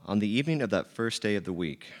On the evening of that first day of the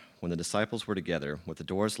week, when the disciples were together, with the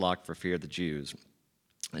doors locked for fear of the Jews,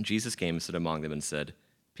 and Jesus came and stood among them and said,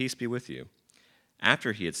 "Peace be with you."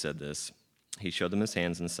 After he had said this, he showed them his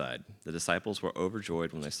hands and side. The disciples were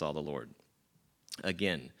overjoyed when they saw the Lord.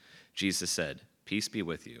 Again, Jesus said, "Peace be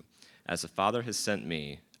with you. As the Father has sent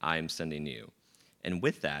me, I am sending you." And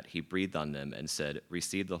with that, he breathed on them and said,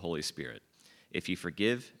 "Receive the Holy Spirit. If you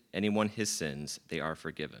forgive anyone his sins, they are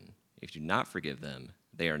forgiven. If you do not forgive them,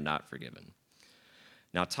 they are not forgiven."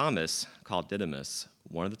 Now Thomas, called Didymus,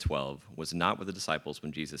 one of the 12, was not with the disciples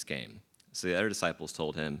when Jesus came. So the other disciples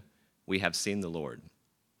told him, "We have seen the Lord."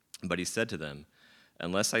 But he said to them,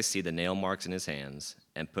 "Unless I see the nail marks in his hands,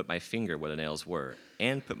 and put my finger where the nails were,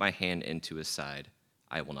 and put my hand into his side,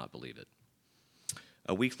 I will not believe it."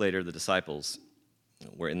 A week later, the disciples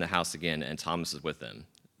were in the house again, and Thomas was with them.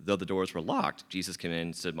 Though the doors were locked, Jesus came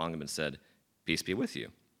in, stood among them, and said, "Peace be with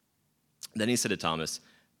you." Then he said to Thomas,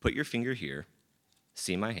 "Put your finger here,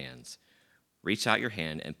 see my hands. Reach out your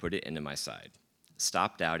hand and put it into my side.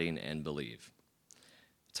 Stop doubting and believe."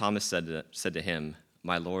 Thomas said to him,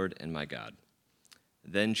 "My Lord and my God."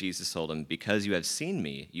 Then Jesus told him, "Because you have seen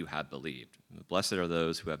me, you have believed. Blessed are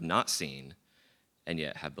those who have not seen and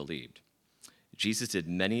yet have believed." Jesus did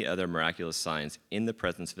many other miraculous signs in the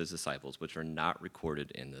presence of his disciples, which are not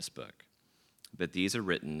recorded in this book. But these are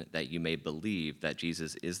written that you may believe that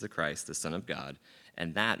Jesus is the Christ, the Son of God,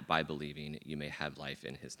 and that by believing you may have life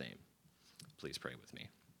in his name. Please pray with me.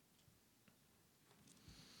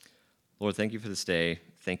 Lord, thank you for this day.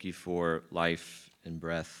 Thank you for life and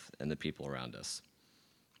breath and the people around us.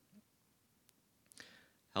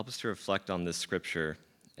 Help us to reflect on this scripture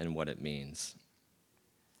and what it means.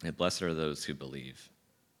 And blessed are those who believe.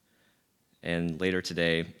 And later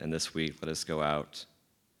today and this week, let us go out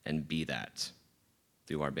and be that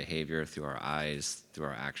through our behavior, through our eyes, through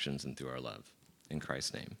our actions, and through our love. In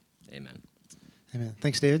Christ's name, amen. Amen.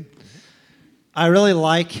 Thanks, David. I really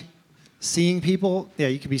like seeing people,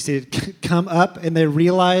 you can be seated, come up and they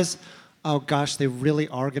realize, oh gosh, they really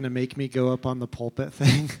are going to make me go up on the pulpit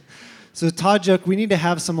thing. So Todd joked, we need to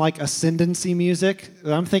have some like ascendancy music.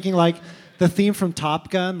 I'm thinking like the theme from Top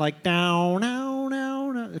Gun, like down, now,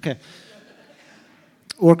 now, now. Okay.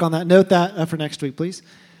 Work on that. Note that for next week, please.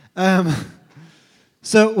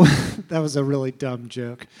 So that was a really dumb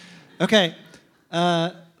joke. Okay.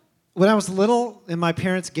 When I was little, in my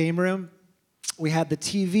parents' game room, we had the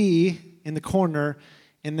TV in the corner,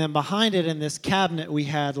 and then behind it in this cabinet, we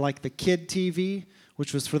had like the kid TV,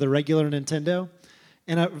 which was for the regular Nintendo.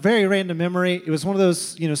 And a very random memory, it was one of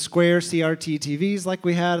those, square CRT TVs like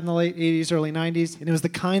we had in the late 80s, early 90s, and it was the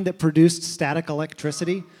kind that produced static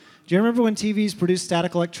electricity. Do you remember when TVs produced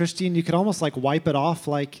static electricity and you could almost like wipe it off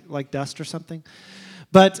like dust or something?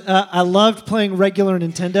 But I loved playing regular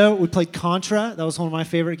Nintendo. We played Contra. That was one of my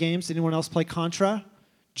favorite games. Anyone else play Contra?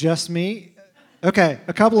 Just me? Okay,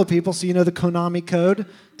 a couple of people. So you know the Konami code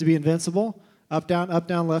to be invincible. Up,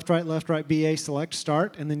 down, left, right, BA, select,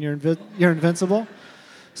 start, and then you're invincible.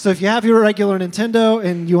 So if you have your regular Nintendo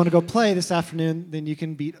and you want to go play this afternoon, then you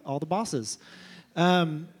can beat all the bosses.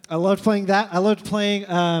 I loved playing that. I loved playing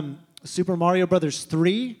Super Mario Brothers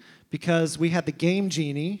 3 because we had the Game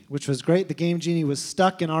Genie, which was great. The Game Genie was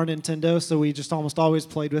stuck in our Nintendo, so we just almost always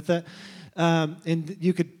played with it. And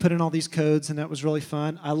you could put in all these codes, and that was really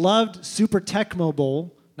fun. I loved Super Tecmo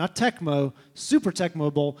Bowl, not Tecmo, Super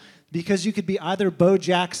Tecmo Bowl, because you could be either Bo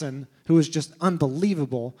Jackson, who was just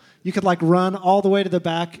unbelievable. You could run all the way to the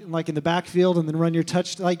back, like in the backfield, and then run your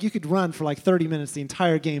touch. You could run for 30 minutes the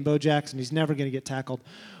entire game, Bo Jackson. He's never going to get tackled.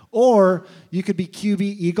 Or you could be QB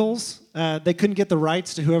Eagles. They couldn't get the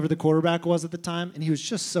rights to whoever the quarterback was at the time, and he was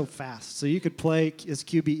just so fast. So you could play as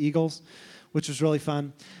QB Eagles, which was really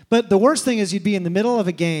fun. But the worst thing is you'd be in the middle of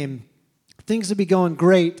a game, things would be going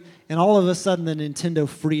great, and all of a sudden the Nintendo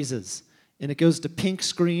freezes. And it goes to pink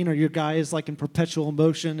screen, or your guy is in perpetual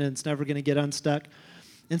motion and it's never going to get unstuck.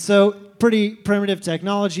 And so pretty primitive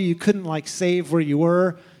technology. You couldn't save where you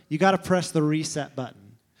were. You got to press the reset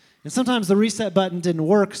button. And sometimes the reset button didn't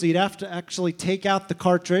work, so you'd have to actually take out the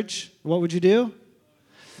cartridge. What would you do?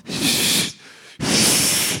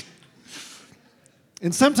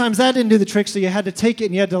 And sometimes that didn't do the trick, so you had to take it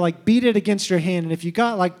and you had to beat it against your hand. And if you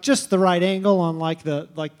got just the right angle on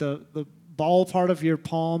the ball part of your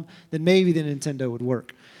palm, then maybe the Nintendo would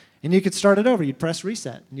work. And you could start it over. You'd press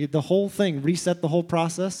reset. And the whole thing, reset the whole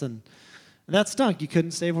process, and that stunk. You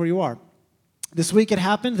couldn't save where you are. This week it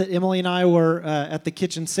happened that Emily and I were at the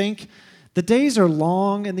kitchen sink. The days are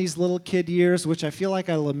long in these little kid years, which I feel like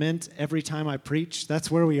I lament every time I preach. That's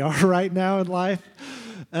where we are right now in life.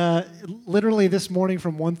 Literally this morning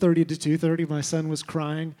from 1:30 to 2:30, my son was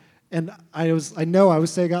crying. And I know I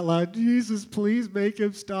was saying out loud, Jesus, please make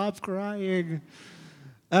him stop crying.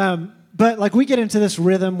 But like we get into this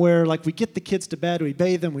rhythm where like we get the kids to bed, we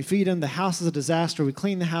bathe them, we feed them, the house is a disaster, we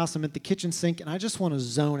clean the house, I'm at the kitchen sink, and I just want to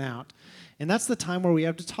zone out. And that's the time where we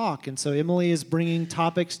have to talk. And so Emily is bringing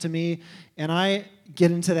topics to me, and I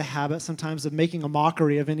get into the habit sometimes of making a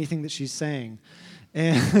mockery of anything that she's saying.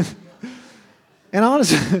 And and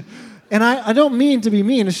honestly, and I don't mean to be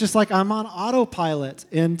mean, it's just like I'm on autopilot.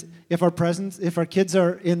 And if our kids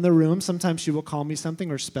are in the room, sometimes she will call me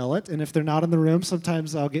something or spell it. And if they're not in the room,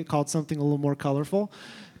 sometimes I'll get called something a little more colorful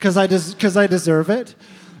because I deserve it.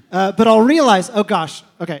 But I'll realize, oh gosh,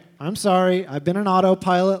 okay, I'm sorry, I've been on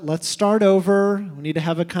autopilot. Let's start over. We need to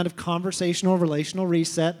have a kind of conversational, relational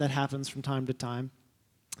reset that happens from time to time.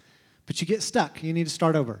 But you get stuck. You need to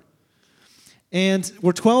start over. And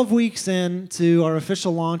we're 12 weeks into our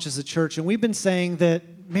official launch as a church, and we've been saying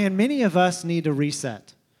that, man, many of us need to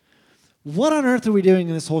reset. What on earth are we doing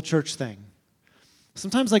in this whole church thing?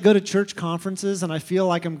 Sometimes I go to church conferences and I feel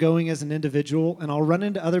like I'm going as an individual, and I'll run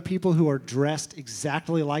into other people who are dressed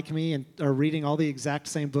exactly like me and are reading all the exact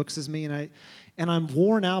same books as me, and I'm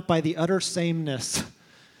worn out by the utter sameness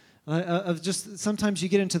of just sometimes you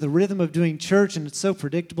get into the rhythm of doing church and it's so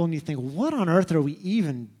predictable and you think, what on earth are we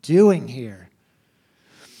even doing here?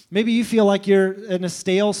 Maybe you feel like you're in a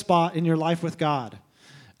stale spot in your life with God.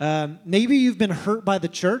 Maybe you've been hurt by the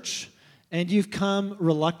church and you've come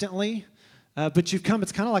reluctantly. But you've come,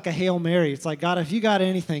 it's kind of like a Hail Mary. It's like, God, if you got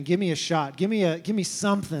anything, give me a shot. Give me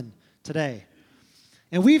something today.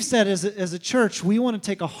 And we've said as a church, we want to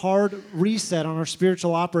take a hard reset on our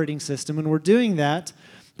spiritual operating system, and we're doing that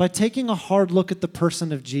by taking a hard look at the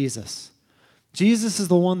person of Jesus. Jesus is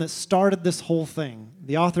the one that started this whole thing.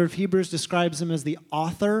 The author of Hebrews describes him as the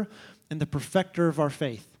author and the perfecter of our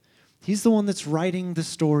faith. He's the one that's writing the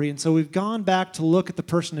story. And so we've gone back to look at the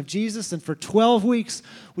person of Jesus, and for 12 weeks,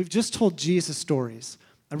 we've just told Jesus stories.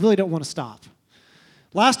 I really don't want to stop.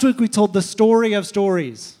 Last week, we told the story of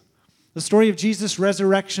stories, the story of Jesus'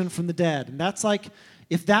 resurrection from the dead. And that's like,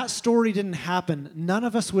 if that story didn't happen, none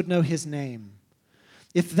of us would know his name.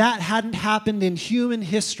 If that hadn't happened in human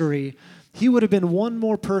history, he would have been one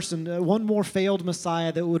more person, one more failed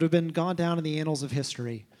Messiah that would have been gone down in the annals of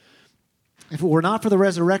history. If it were not for the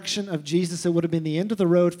resurrection of Jesus, it would have been the end of the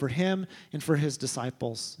road for him and for his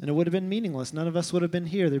disciples. And it would have been meaningless. None of us would have been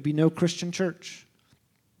here. There'd be no Christian church.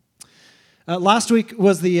 Last week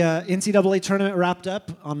was the NCAA tournament wrapped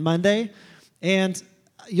up on Monday. And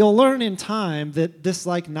you'll learn in time that this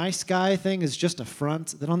like nice guy thing is just a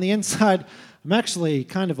front. That on the inside, I'm actually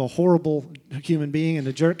kind of a horrible human being and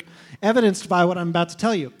a jerk, evidenced by what I'm about to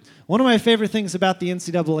tell you. One of my favorite things about the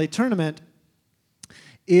NCAA tournament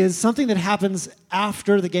is something that happens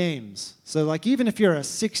after the games. So like even if you're a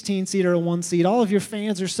 16 seed or a 1 seed, all of your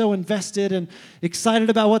fans are so invested and excited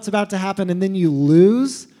about what's about to happen, and then you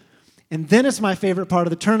lose. And then it's my favorite part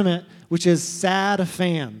of the tournament, which is sad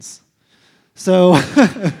fans. So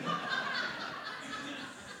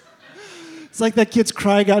it's like that kid's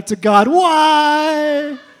crying out to God,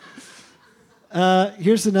 why?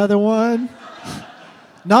 Here's another one.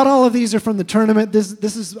 Not all of these are from the tournament.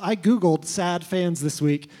 This is I Googled sad fans this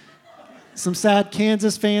week. Some sad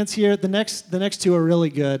Kansas fans here. The next two are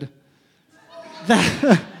really good.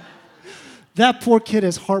 That poor kid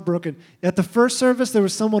is heartbroken. At the first service, there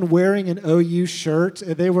was someone wearing an OU shirt,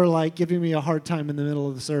 and they were like giving me a hard time in the middle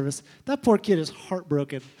of the service. That poor kid is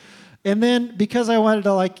heartbroken. And then because I wanted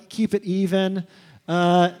to like keep it even,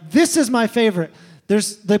 this is my favorite.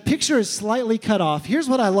 The picture is slightly cut off. Here's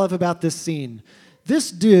what I love about this scene.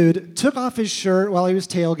 This dude took off his shirt while he was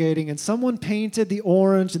tailgating, and someone painted the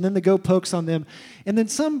orange and then the Go Pokes on them. And then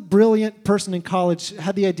some brilliant person in college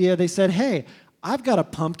had the idea. They said, hey, I've got a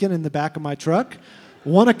pumpkin in the back of my truck.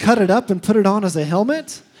 Want to cut it up and put it on as a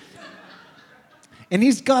helmet? And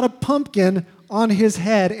he's got a pumpkin on his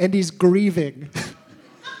head, and he's grieving.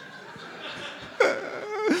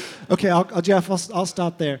 Okay, Jeff, I'll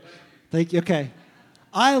stop there. Thank you. Okay.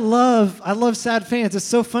 I love sad fans. It's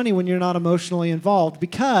so funny when you're not emotionally involved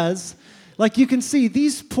because, like you can see,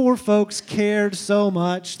 these poor folks cared so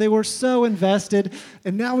much. They were so invested,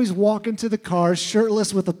 and now he's walking to the car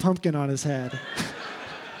shirtless with a pumpkin on his head.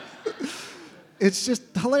 It's just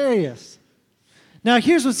hilarious. Now,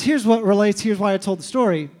 here's what relates. Here's why I told the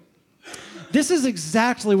story. This is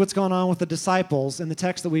exactly what's going on with the disciples in the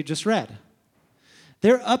text that we just read.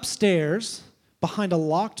 They're upstairs behind a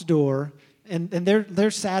locked door, and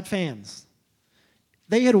they're sad fans.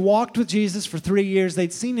 They had walked with Jesus for 3 years.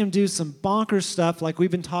 They'd seen him do some bonkers stuff like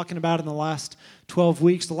we've been talking about in the last 12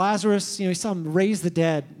 weeks. Lazarus, he saw him raise the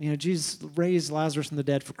dead. Jesus raised Lazarus from the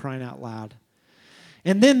dead, for crying out loud.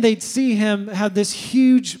 And then they'd see him have this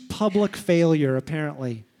huge public failure,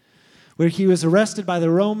 apparently, where he was arrested by the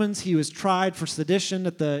Romans, he was tried for sedition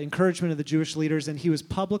at the encouragement of the Jewish leaders, and he was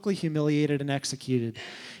publicly humiliated and executed.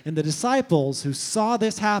 And the disciples who saw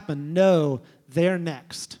this happen know they're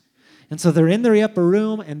next. And so they're in their upper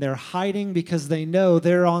room and they're hiding because they know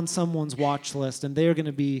they're on someone's watch list and they're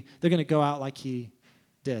going to go out like he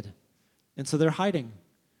did. And so they're hiding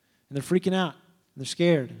and they're freaking out and they're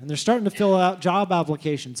scared and they're starting to fill out job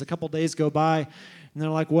applications. A couple days go by and they're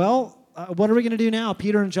like, well, what are we going to do now?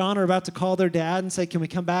 Peter and John are about to call their dad and say, can we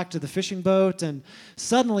come back to the fishing boat? And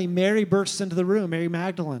suddenly Mary bursts into the room, Mary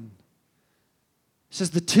Magdalene.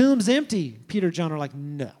 Says, the tomb's empty. Peter and John are like,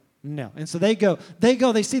 no. And so they go,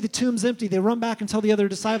 they see the tomb's empty. They run back and tell the other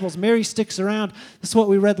disciples. Mary sticks around. This is what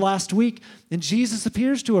we read last week. And Jesus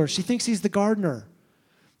appears to her. She thinks he's the gardener.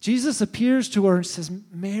 Jesus appears to her and says,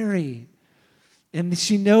 Mary. And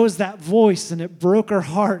she knows that voice and it broke her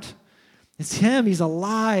heart. It's him. He's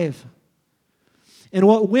alive. And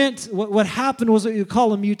what happened was what you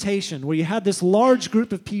call a mutation, where you had this large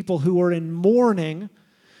group of people who were in mourning,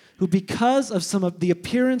 who because of some of the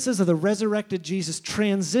appearances of the resurrected Jesus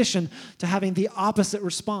transition to having the opposite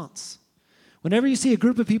response. Whenever you see a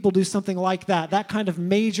group of people do something like that kind of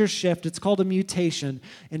major shift, it's called a mutation.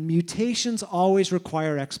 And mutations always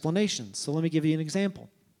require explanations. So let me give you an example.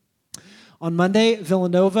 On Monday,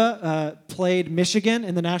 Villanova played Michigan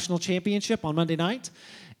in the national championship on Monday night.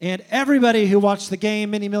 And everybody who watched the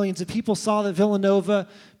game, many millions of people, saw that Villanova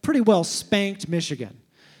pretty well spanked Michigan.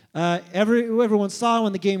 Everyone saw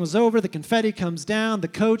when the game was over, the confetti comes down, the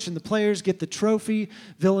coach and the players get the trophy.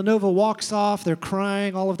 Villanova walks off, they're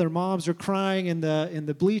crying, all of their moms are crying in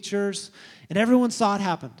the bleachers, and everyone saw it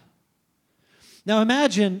happen. Now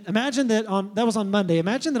imagine that that was on Monday.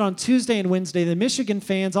 Imagine that on Tuesday and Wednesday, the Michigan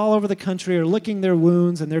fans all over the country are licking their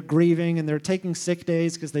wounds and they're grieving and they're taking sick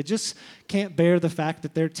days because they just can't bear the fact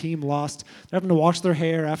that their team lost. They're having to wash their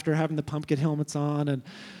hair after having the pumpkin helmets on.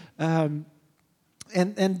 And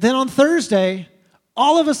then on Thursday,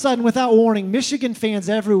 all of a sudden, without warning, Michigan fans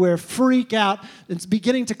everywhere freak out and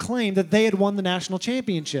beginning to claim that they had won the national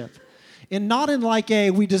championship. And not in like a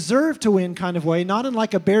we deserve to win kind of way, not in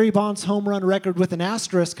like a Barry Bonds home run record with an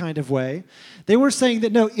asterisk kind of way. They were saying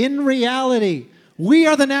that no, in reality, we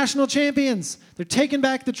are the national champions. They're taking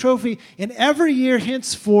back the trophy. And every year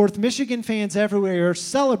henceforth, Michigan fans everywhere are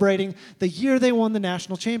celebrating the year they won the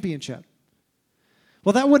national championship.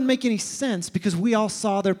 Well, that wouldn't make any sense because we all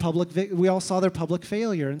saw their public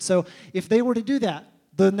failure. And so if they were to do that,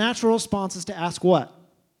 the natural response is to ask what?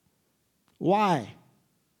 Why?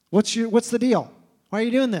 What's the deal? Why are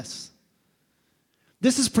you doing this?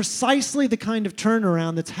 This is precisely the kind of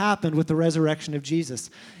turnaround that's happened with the resurrection of Jesus.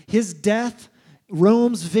 His death,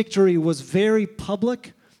 Rome's victory, was very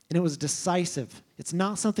public and it was decisive. It's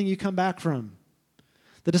not something you come back from.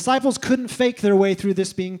 The disciples couldn't fake their way through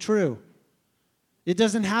this being true. It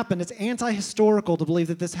doesn't happen. It's anti-historical to believe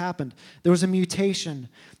that this happened. There was a mutation,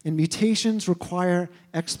 and mutations require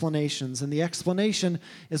explanations. And the explanation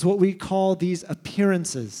is what we call these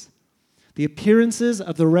appearances, the appearances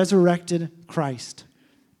of the resurrected Christ.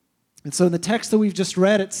 And so in the text that we've just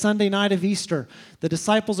read, it's Sunday night of Easter. The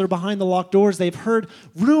disciples are behind the locked doors. They've heard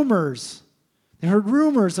rumors. They heard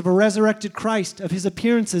rumors of a resurrected Christ, of his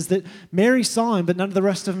appearances, that Mary saw him, but none of the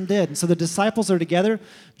rest of them did. And so the disciples are together.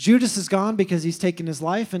 Judas is gone because he's taken his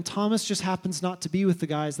life, and Thomas just happens not to be with the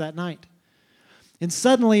guys that night. And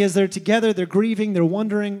suddenly, as they're together, they're grieving, they're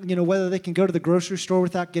wondering, whether they can go to the grocery store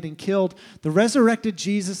without getting killed. The resurrected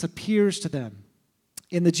Jesus appears to them.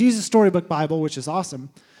 In the Jesus Storybook Bible, which is awesome,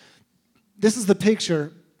 this is the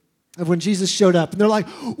picture of when Jesus showed up. And they're like,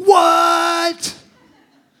 what?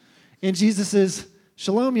 And Jesus says,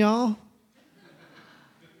 shalom, y'all.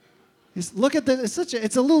 Look at this.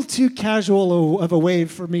 It's a little too casual of a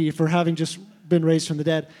wave for me for having just been raised from the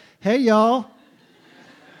dead. Hey, y'all.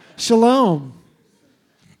 Shalom.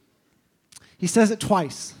 He says it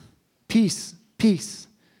twice. Peace, peace.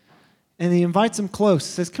 And he invites him close.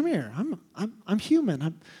 He says, come here. I'm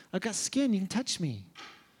human. I've got skin. You can touch me.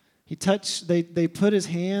 They put his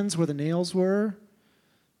hands where the nails were.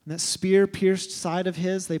 And that spear-pierced side of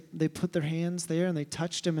his, they put their hands there and they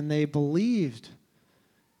touched him and they believed.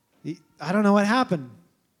 I don't know what happened,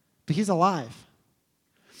 but he's alive.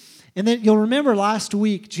 And then you'll remember last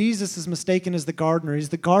week, Jesus is mistaken as the gardener. He's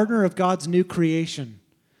the gardener of God's new creation.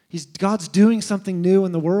 God's doing something new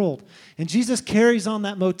in the world. And Jesus carries on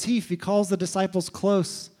that motif. He calls the disciples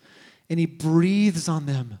close and he breathes on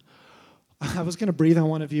them. I was going to breathe on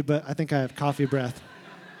one of you, but I think I have coffee breath.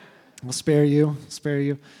 I'll spare you.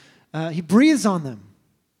 He breathes on them.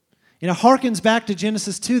 And it harkens back to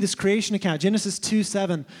Genesis 2, this creation account, Genesis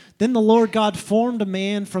 2:7. Then the Lord God formed a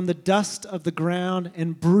man from the dust of the ground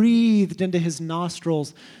and breathed into his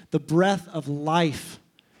nostrils the breath of life.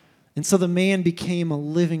 And so the man became a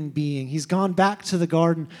living being. He's gone back to the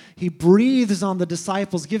garden. He breathes on the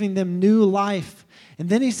disciples, giving them new life. And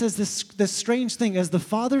then he says this strange thing, as the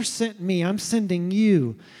Father sent me, I'm sending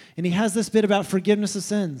you. And he has this bit about forgiveness of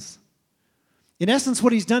sins. In essence,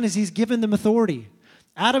 what he's done is he's given them authority.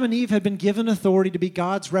 Adam and Eve had been given authority to be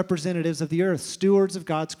God's representatives of the earth, stewards of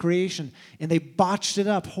God's creation, and they botched it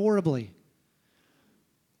up horribly.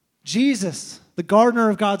 Jesus, the gardener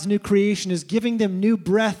of God's new creation, is giving them new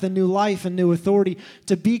breath and new life and new authority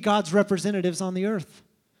to be God's representatives on the earth,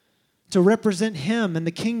 to represent him and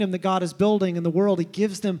the kingdom that God is building in the world. He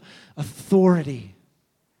gives them authority,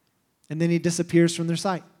 and then he disappears from their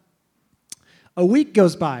sight. A week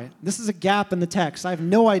goes by. This is a gap in the text. I have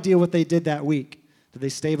no idea what they did that week. Did they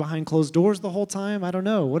stay behind closed doors the whole time? I don't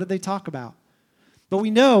know. What did they talk about? But we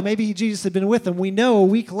know, maybe Jesus had been with them. We know a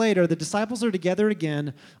week later, the disciples are together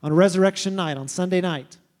again on resurrection night, on Sunday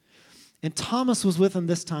night. And Thomas was with them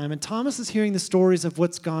this time. And Thomas is hearing the stories of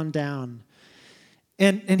what's gone down.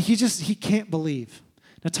 And he can't believe.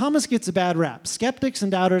 Now, Thomas gets a bad rap. Skeptics and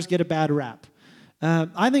doubters get a bad rap.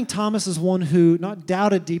 I think Thomas is one who not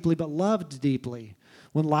doubted deeply, but loved deeply.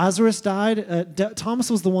 When Lazarus died, Thomas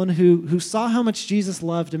was the one who saw how much Jesus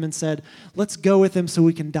loved him and said, let's go with him so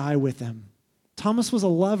we can die with him. Thomas was a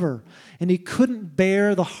lover, and he couldn't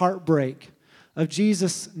bear the heartbreak of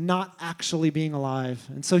Jesus not actually being alive.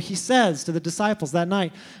 And so he says to the disciples that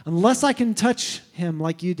night, unless I can touch him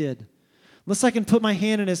like you did, unless I can put my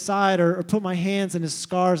hand in his side or put my hands in his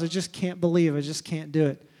scars, I just can't believe, I just can't do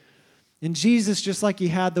it. And Jesus, just like he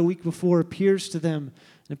had the week before, appears to them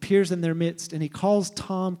and appears in their midst, and he calls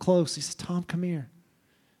Tom close. He says, Tom, come here.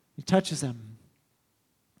 He touches him.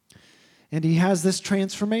 And he has this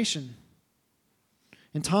transformation.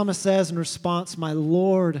 And Thomas says in response, my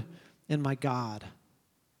Lord and my God.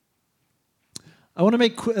 I want to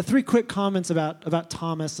make three quick comments about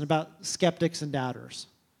Thomas and about skeptics and doubters.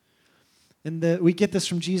 And we get this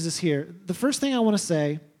from Jesus here. The first thing I want to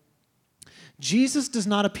say, Jesus does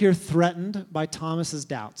not appear threatened by Thomas's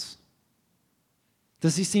doubts.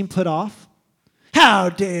 Does he seem put off? How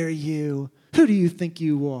dare you? Who do you think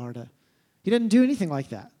you are? He didn't do anything like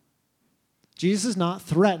that. Jesus is not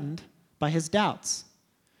threatened by his doubts.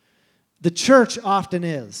 The church often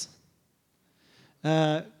is.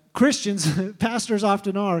 Christians, pastors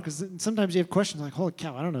often are, because sometimes you have questions like, holy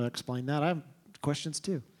cow, I don't know how to explain that. I have questions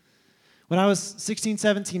too. When I was 16,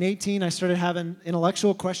 17, 18, I started having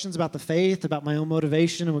intellectual questions about the faith, about my own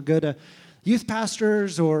motivation, and would go to youth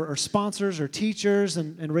pastors or sponsors or teachers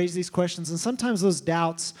and raise these questions. And sometimes those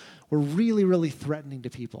doubts were really, really threatening to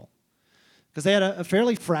people because they had a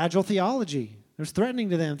fairly fragile theology. It was threatening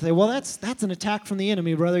to them to say, well, that's an attack from the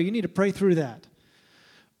enemy, brother. You need to pray through that.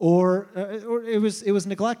 Or it was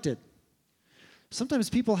neglected. Sometimes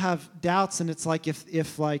people have doubts, and it's like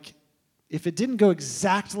if it didn't go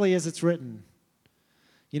exactly as it's written,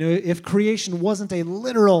 if creation wasn't a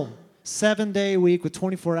literal 7-day week with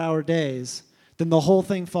 24-hour days, then the whole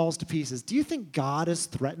thing falls to pieces. Do you think God is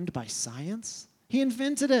threatened by science? He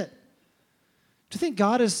invented it. Do you think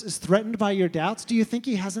God is threatened by your doubts? Do you think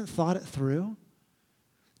he hasn't thought it through?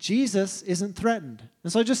 Jesus isn't threatened.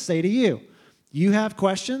 And so I just say to you, you have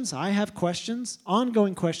questions, I have questions,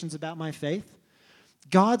 ongoing questions about my faith.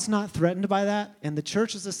 God's not threatened by that, and the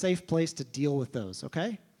church is a safe place to deal with those,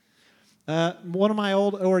 okay? One of my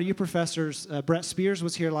old ORU professors, Brett Spears,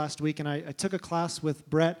 was here last week, and I took a class with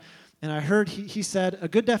Brett, and I heard he said, a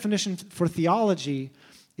good definition for theology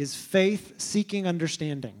is faith seeking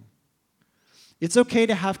understanding. It's okay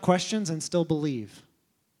to have questions and still believe.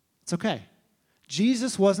 It's okay.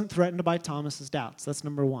 Jesus wasn't threatened by Thomas's doubts. That's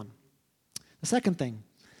number one. The second thing,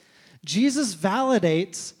 Jesus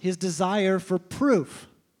validates his desire for proof.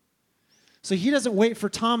 So he doesn't wait for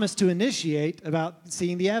Thomas to initiate about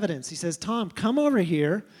seeing the evidence. He says, Tom, come over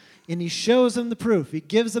here, and he shows him the proof. He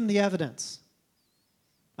gives him the evidence.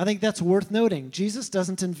 I think that's worth noting. Jesus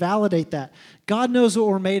doesn't invalidate that. God knows what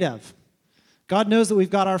we're made of. God knows that we've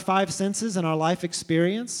got our 5 senses and our life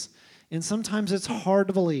experience, and sometimes it's hard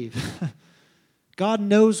to believe. God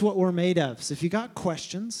knows what we're made of. So if you got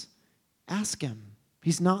questions, ask him.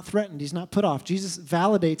 He's not threatened. He's not put off. Jesus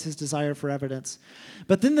validates his desire for evidence.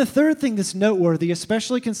 But then the third thing that's noteworthy,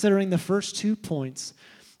 especially considering the first 2 points,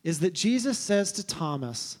 is that Jesus says to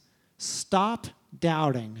Thomas, stop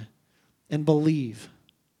doubting and believe.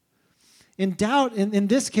 And doubt, in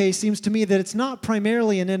this case, seems to me that it's not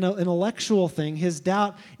primarily an intellectual thing. His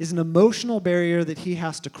doubt is an emotional barrier that he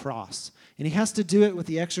has to cross. And he has to do it with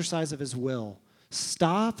the exercise of his will.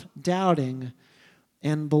 Stop doubting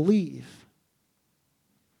and believe.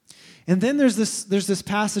 And then there's this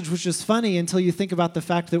passage which is funny until you think about the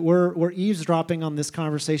fact that we're eavesdropping on this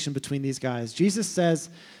conversation between these guys. Jesus says,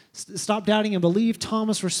 stop doubting and believe.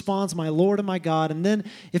 Thomas responds, my Lord and my God. And then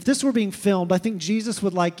if this were being filmed, I think Jesus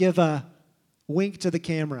would give a wink to the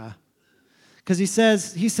camera. Because he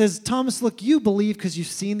says, Thomas, look, you believe because you've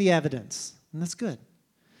seen the evidence. And that's good.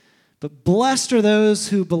 But blessed are those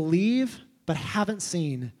who believe but haven't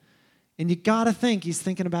seen. And you got to think he's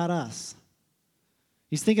thinking about us.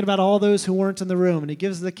 He's thinking about all those who weren't in the room, and he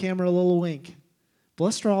gives the camera a little wink.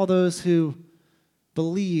 Blessed are all those who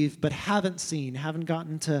believe but haven't seen, haven't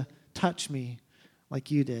gotten to touch me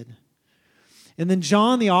like you did. And then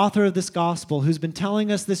John, the author of this gospel, who's been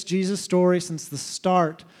telling us this Jesus story since the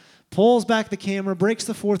start, pulls back the camera, breaks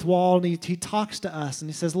the fourth wall, and he talks to us, and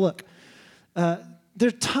he says, look, there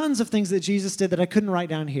are tons of things that Jesus did that I couldn't write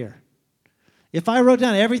down here. If I wrote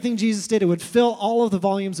down everything Jesus did, it would fill all of the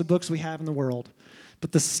volumes of books we have in the world.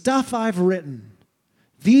 But the stuff I've written,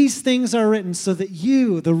 these things are written so that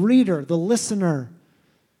you, the reader, the listener,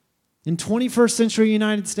 in 21st century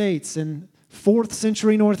United States, in 4th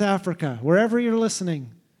century North Africa, wherever you're listening,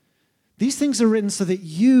 these things are written so that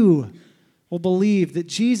you will believe that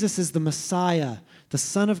Jesus is the Messiah, the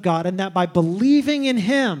Son of God, and that by believing in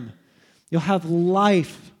him, you'll have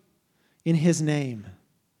life in his name.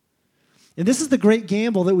 And this is the great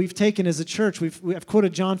gamble that we've taken as a church. I've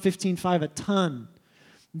quoted John 15:5 a ton.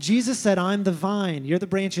 Jesus said, I'm the vine, you're the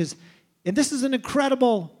branches. And this is an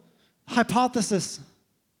incredible hypothesis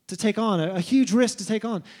to take on, a huge risk to take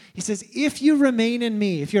on. He says, if you remain in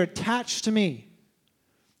me, if you're attached to me,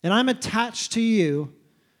 and I'm attached to you,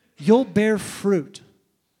 you'll bear fruit.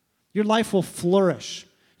 Your life will flourish.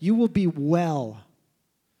 You will be well.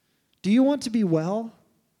 Do you want to be well?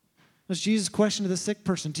 That's Jesus' question to the sick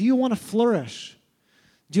person. Do you want to flourish?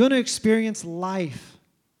 Do you want to experience life?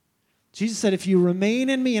 Jesus said, if you remain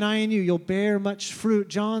in me and I in you, you'll bear much fruit.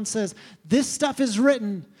 John says, this stuff is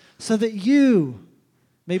written so that you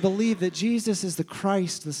may believe that Jesus is the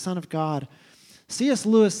Christ, the Son of God. C.S.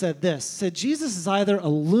 Lewis said this, said Jesus is either a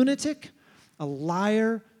lunatic, a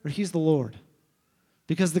liar, or he's the Lord.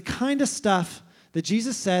 Because the kind of stuff that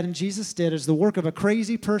Jesus said and Jesus did is the work of a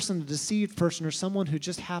crazy person, a deceived person, or someone who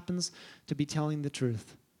just happens to be telling the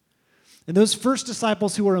truth. And those first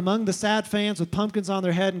disciples who were among the sad fans with pumpkins on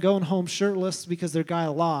their head and going home shirtless because their guy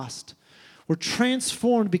lost were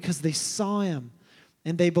transformed because they saw him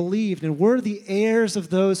and they believed. And we're the heirs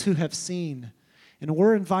of those who have seen. And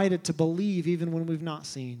we're invited to believe even when we've not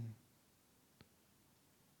seen.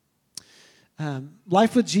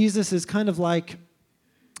 Life with Jesus is kind of like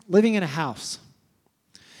living in a house.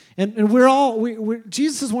 And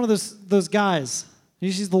Jesus is one of those guys.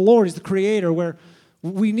 He's the Lord, he's the creator, where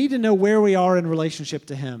we need to know where we are in relationship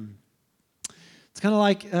to him. It's kind of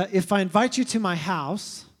like if I invite you to my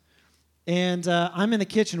house and I'm in the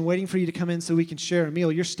kitchen waiting for you to come in so we can share a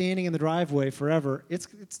meal, you're standing in the driveway forever, it's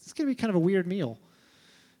going to be kind of a weird meal.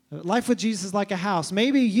 Life with Jesus is like a house.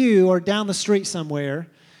 Maybe you are down the street somewhere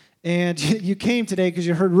and you came today because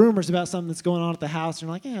you heard rumors about something that's going on at the house and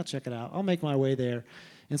you're like, yeah, I'll check it out. I'll make my way there.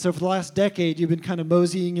 And so for the last decade, you've been kind of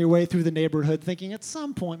moseying your way through the neighborhood thinking at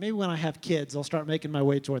some point, maybe when I have kids, I'll start making my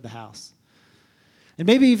way toward the house. And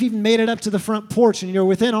maybe you've even made it up to the front porch and you're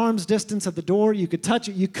within arm's distance of the door. You could touch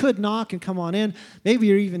it. You could knock and come on in. Maybe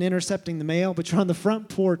you're even intercepting the mail, but you're on the front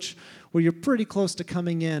porch where you're pretty close to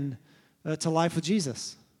coming in to life with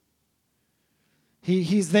Jesus.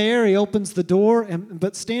 He's there, he opens the door,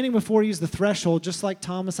 but standing before you is the threshold, just like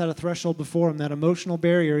Thomas had a threshold before him, that emotional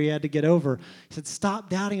barrier he had to get over. He said, stop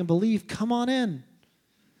doubting and believe, come on in.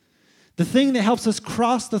 The thing that helps us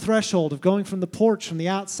cross the threshold of going from the porch, from the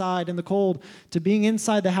outside in the cold, to being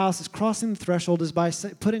inside the house, is crossing the threshold is by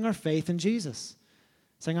putting our faith in Jesus.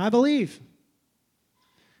 Saying, I believe.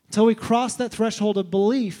 Until we cross that threshold of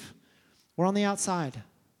belief, we're on the outside.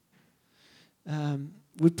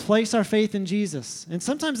 We place our faith in Jesus. And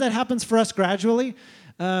sometimes that happens for us gradually.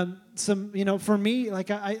 For me,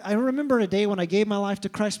 I remember a day when I gave my life to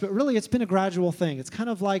Christ, but really it's been a gradual thing. It's kind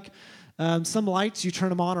of like some lights, you turn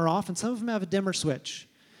them on or off, and some of them have a dimmer switch.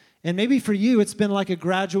 And maybe for you, it's been like a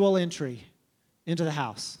gradual entry into the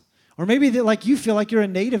house. Or maybe you feel like you're a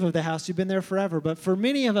native of the house, you've been there forever. But for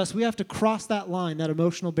many of us, we have to cross that line, that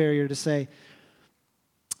emotional barrier to say,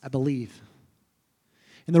 I believe.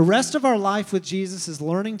 And the rest of our life with Jesus is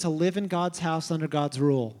learning to live in God's house under God's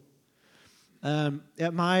rule.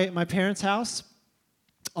 At my parents' house,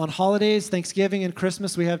 On holidays, Thanksgiving and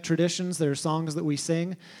Christmas, we have traditions. There are songs that we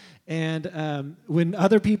sing. And when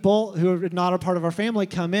other people who are not a part of our family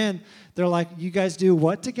come in, they're like, you guys do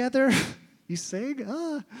what together? You sing?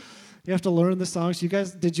 Ah. You have to learn the songs.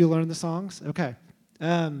 Did you learn the songs? Okay.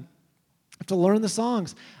 Have to learn the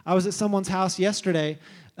songs. I was at someone's house yesterday.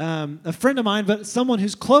 A friend of mine, but someone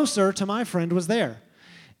who's closer to my friend was there.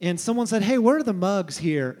 And someone said, hey, where are the mugs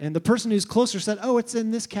here? And the person who's closer said, oh, it's in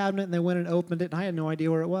this cabinet. And they went and opened it, and I had no idea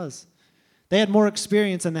where it was. They had more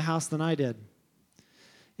experience in the house than I did.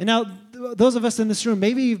 And now, those of us in this room,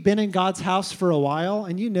 maybe you've been in God's house for a while,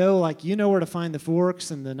 and you know where to find the forks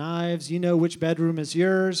and the knives. You know which bedroom is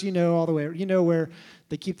yours. You know where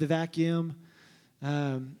they keep the vacuum.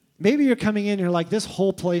 Maybe you're coming in and you're like, this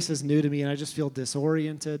whole place is new to me, and I just feel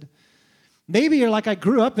disoriented. Maybe you're like, I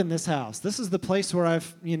grew up in this house. This is the place where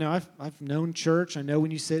I've known church. I know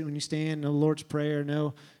when you sit, when you stand, know the Lord's Prayer,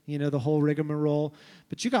 know the whole rigmarole.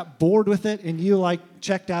 But you got bored with it, and you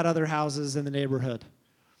checked out other houses in the neighborhood.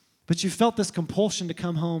 But you felt this compulsion to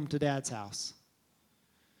come home to Dad's house.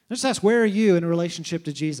 Let's ask, where are you in a relationship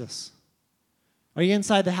to Jesus? Are you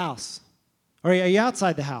inside the house? Or are you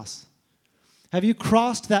outside the house? Have you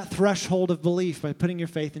crossed that threshold of belief by putting your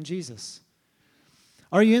faith in Jesus?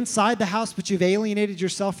 Are you inside the house, but you've alienated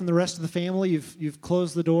yourself from the rest of the family? You've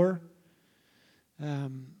closed the door? Or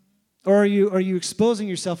are you exposing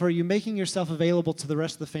yourself? Or are you making yourself available to the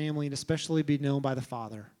rest of the family and especially be known by the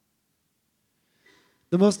Father?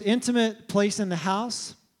 The most intimate place in the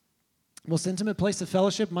house, most intimate place of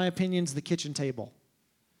fellowship, in my opinion, is the kitchen table.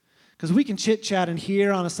 Because we can chit-chat in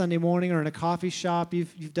here on a Sunday morning or in a coffee shop.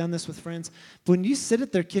 You've done this with friends. But when you sit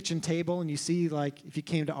at their kitchen table and you see, if you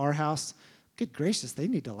came to our house, good gracious, they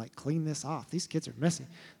need to, clean this off. These kids are messy.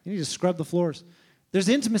 They need to scrub the floors. There's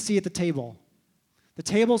intimacy at the table. The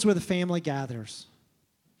table is where the family gathers.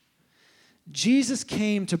 Jesus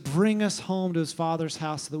came to bring us home to his Father's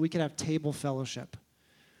house so that we could have table fellowship.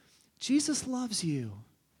 Jesus loves you.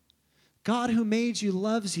 God who made you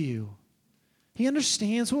loves you. He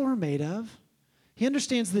understands what we're made of. He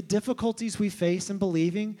understands the difficulties we face in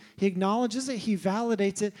believing. He acknowledges it. He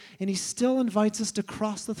validates it. And he still invites us to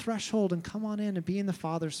cross the threshold and come on in and be in the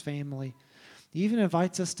Father's family. He even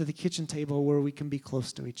invites us to the kitchen table where we can be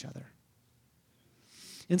close to each other.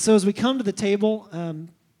 And so as we come to the table,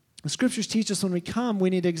 the scriptures teach us when we come, we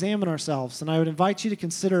need to examine ourselves. And I would invite you to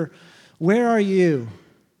consider, where are you?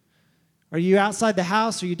 Are you outside the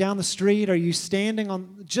house? Are you down the street? Are you standing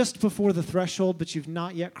on just before the threshold, but you've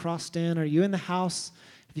not yet crossed in? Are you in the house?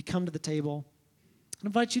 Have you come to the table? I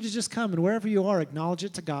invite you to just come, and wherever you are, acknowledge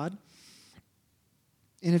it to God.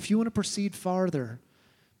 And if you want to proceed farther,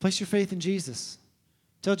 place your faith in Jesus.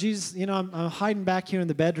 Tell Jesus, I'm hiding back here in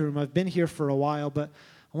the bedroom. I've been here for a while, but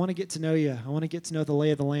I want to get to know you. I want to get to know the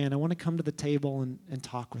lay of the land. I want to come to the table and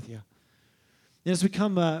talk with you. And as we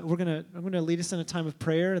come, I'm going to lead us in a time of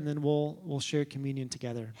prayer, and then we'll share communion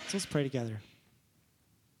together. So let's pray together.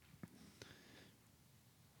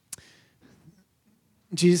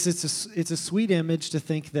 Jesus, it's a sweet image to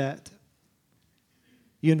think that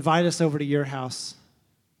you invite us over to your house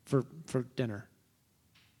for dinner.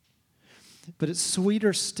 But it's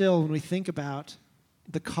sweeter still when we think about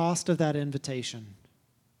the cost of that invitation.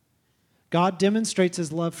 God demonstrates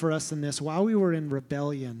his love for us in this. While we were in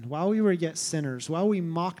rebellion, while we were yet sinners, while we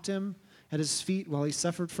mocked him at his feet while he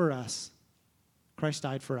suffered for us, Christ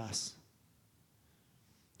died for us.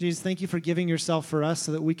 Jesus, thank you for giving yourself for us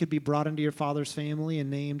so that we could be brought into your Father's family and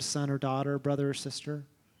named son or daughter, brother or sister.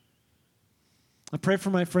 I pray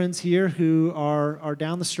for my friends here who are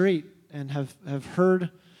down the street and have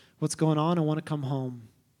heard what's going on and want to come home.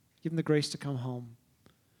 Give them the grace to come home.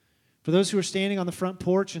 For those who are standing on the front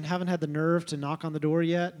porch and haven't had the nerve to knock on the door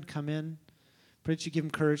yet and come in, pray that you give them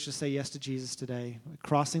courage to say yes to Jesus today,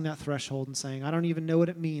 crossing that threshold and saying, I don't even know what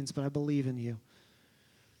it means, but I believe in you.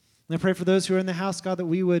 And I pray for those who are in the house, God, that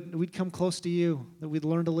we'd come close to you, that we'd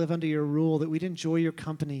learn to live under your rule, that we'd enjoy your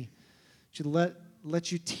company, that you'd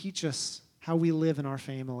let you teach us how we live in our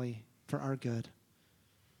family for our good.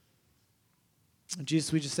 And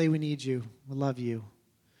Jesus, we just say we need you. We love you.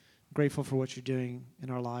 Grateful for what you're doing in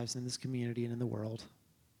our lives, in this community, and in the world.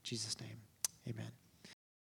 In Jesus' name, amen.